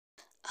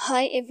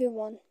Hi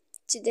everyone,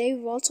 today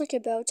we will talk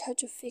about how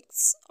to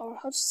fix or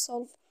how to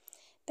solve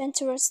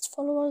Pinterest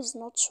followers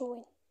not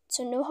showing.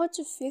 To know how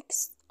to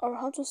fix or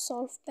how to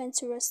solve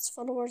Pinterest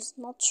followers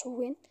not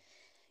showing,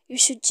 you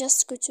should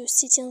just go to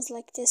settings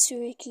like this.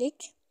 You will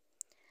click.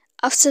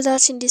 After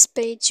that, in this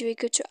page you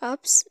will go to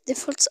apps,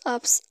 default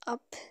apps,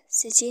 app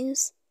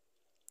settings.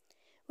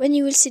 When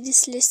you will see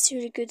this list, you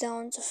will go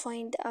down to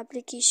find the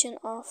application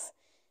of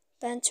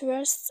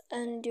Pinterest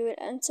and you will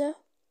enter.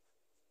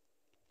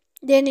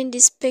 Then in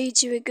this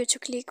page you will go to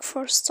click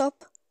for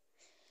stop.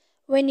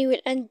 When you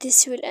will end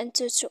this, you will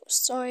enter to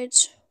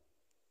storage.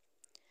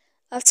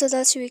 After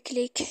that you will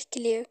click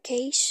clear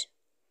cache.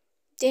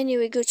 Then you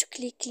will go to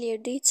click clear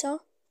data,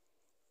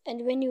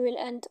 and when you will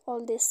end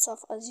all this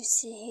stuff as you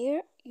see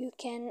here, you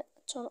can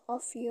turn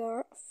off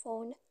your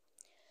phone.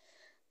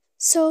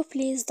 So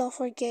please don't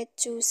forget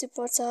to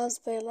support us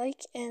by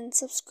like and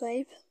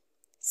subscribe.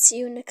 See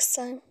you next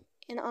time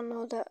in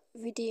another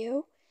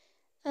video,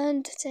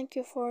 and thank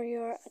you for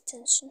your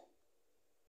attention.